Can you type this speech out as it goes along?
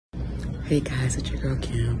Hey guys, it's your girl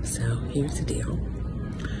Kim. So here's the deal.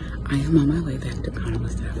 I am on my way back to Ghana,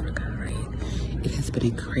 West Africa, right? It has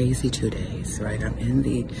been a crazy 2 days, right? I'm in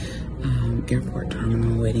the airport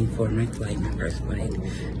terminal waiting for my flight, my first flight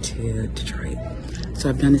to Detroit. So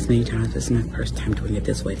I've done this many times. This is my first time doing it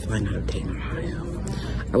this way, flying out of Dayton, Ohio.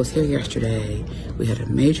 I was here yesterday. We had a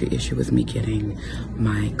major issue with me getting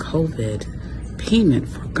my COVID payment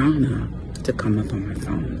for Ghana to come up on my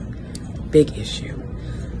phone. Big issue.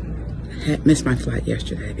 Had missed my flight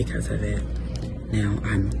yesterday because of it. Now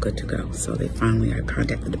I'm good to go. So I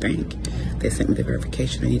contacted the bank. They sent me the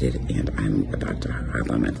verification I needed, and I'm about to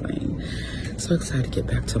hop on my plane. So excited to get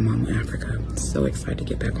back to Mama Africa. So excited to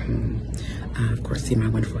get back home. Of course, see my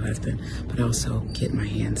wonderful husband, but also get my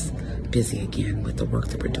hands busy again with the work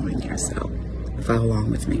that we're doing here. So follow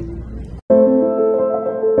along with me.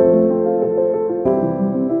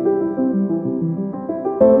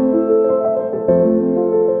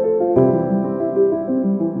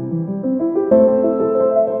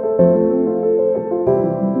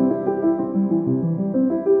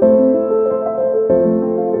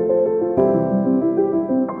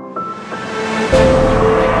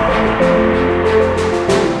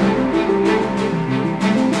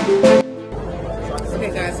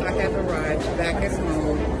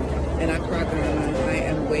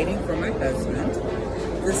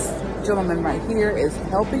 This gentleman right here is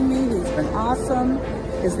helping me. He's been awesome.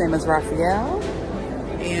 His name is Raphael.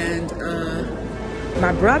 And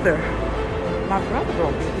my brother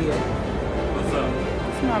over here. What's up?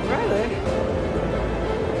 It's my brother.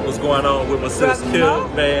 What's going on with my sis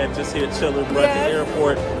Kim, man? Just here chilling, right at the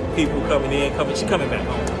airport. People coming in, she's coming back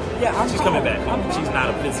home. Yeah, she's coming back home. She's not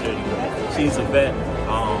a visitor anymore. She's a vet.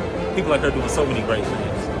 People like her doing so many great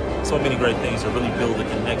things. So many great things to really build the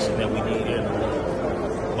connection that we need here in the world.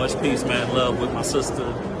 Much peace, man. Love with my sister.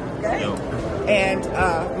 Okay. You know. And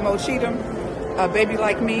Mo Cheatham, A Baby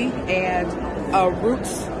Like Me, and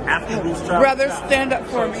Roots. After Roots Brother, stand up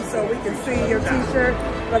for me so we can see your t-shirt.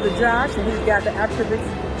 Brother Josh, and he's got the After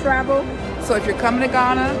Roots Travel. So if you're coming to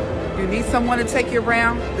Ghana, you need someone to take you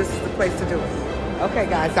around, this is the place to do it. Okay,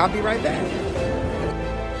 guys, I'll be right back.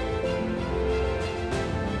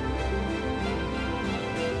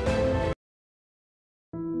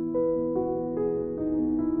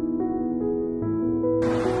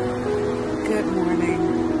 Good morning.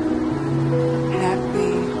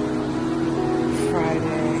 Happy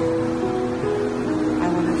Friday. I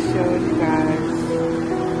want to show you guys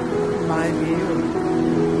my view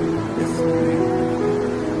this morning.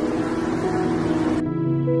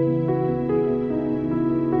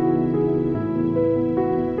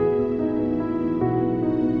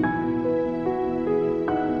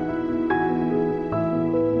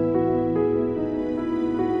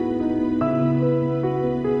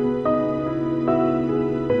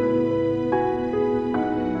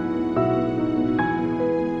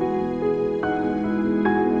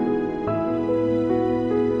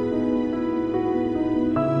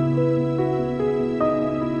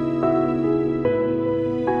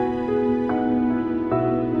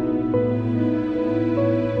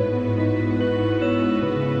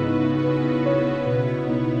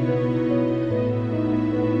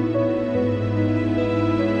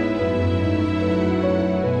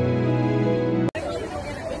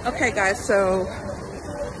 Okay guys, so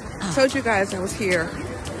I told you guys I was here,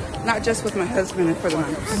 not just with my husband and for the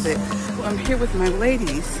visit. I'm here with my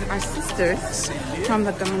ladies, our sisters from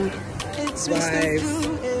the Ghana Wives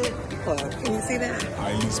Club. Can you see that?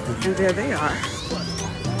 And there they are.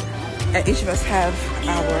 And each of us have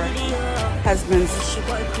our husband's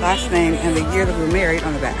last name and the year that we were married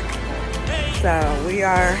on the back. So we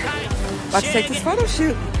are about to take this photo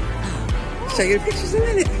shoot. Show you the pictures in a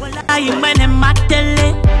minute.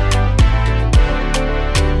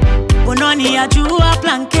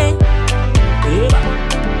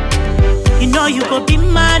 You know you go be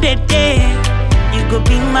mad at day. You go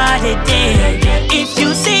be mad at day. If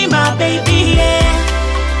you see my baby, yeah,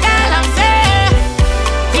 girl, I'm there.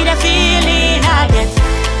 See the feeling I get.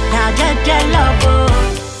 Now get love, oh.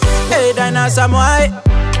 Hey, Dana, some white.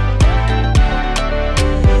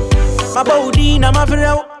 My body, na my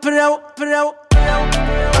fro.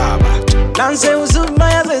 Dance with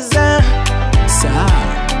my sister.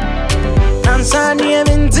 Tanzania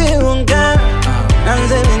mintiunga,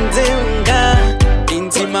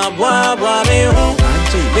 intima bwa mehu,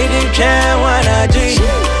 baby can't wanna do,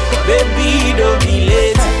 baby don't be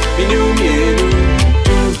late, do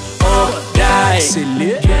or die.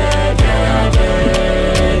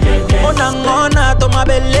 Ona to my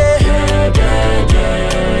belly,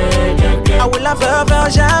 I will have her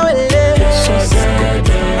shower.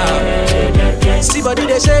 See body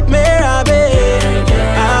they shake me, rabe.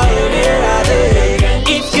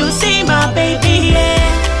 If you see my baby, yeah,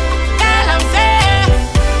 girl, I'm fair.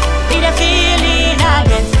 Be the feeling I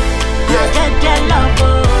get. I get that love.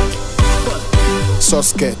 So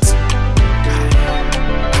scared.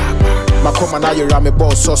 My come and now you ram me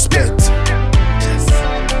ball suspect.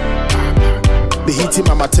 Be hitting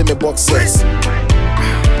my mateme boxes.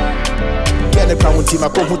 Get the crown team, I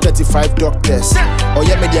come with 35 doctors. Oh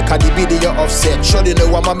yeah, me the Cardi B, they are offset. Sure they know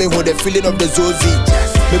what mommy who the feeling of the Zozi.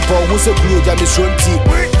 Me born who's a glue, jam is runty.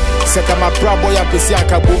 Seka my bra boy, I pesi a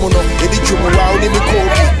kabumono. Edi chumu wa uni mi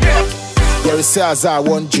kobi. There is say I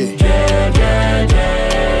want J.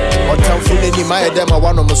 Or town full any my them I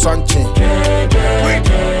want no musanche.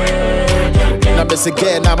 Na me se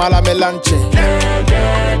get na mala me lanche.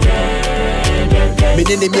 Me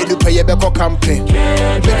didn't make you pay a better campaign.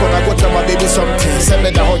 Because I go to my baby something. Send me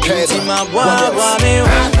the hotel.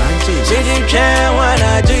 Didn't care when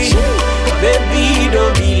I do. Baby,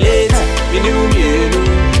 don't be late. Me knew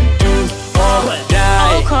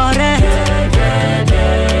die. Correct.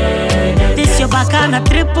 This your back and a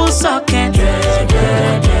triple socket.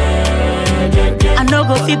 I know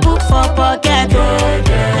go fi book for pocket.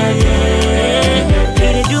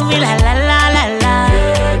 They do me like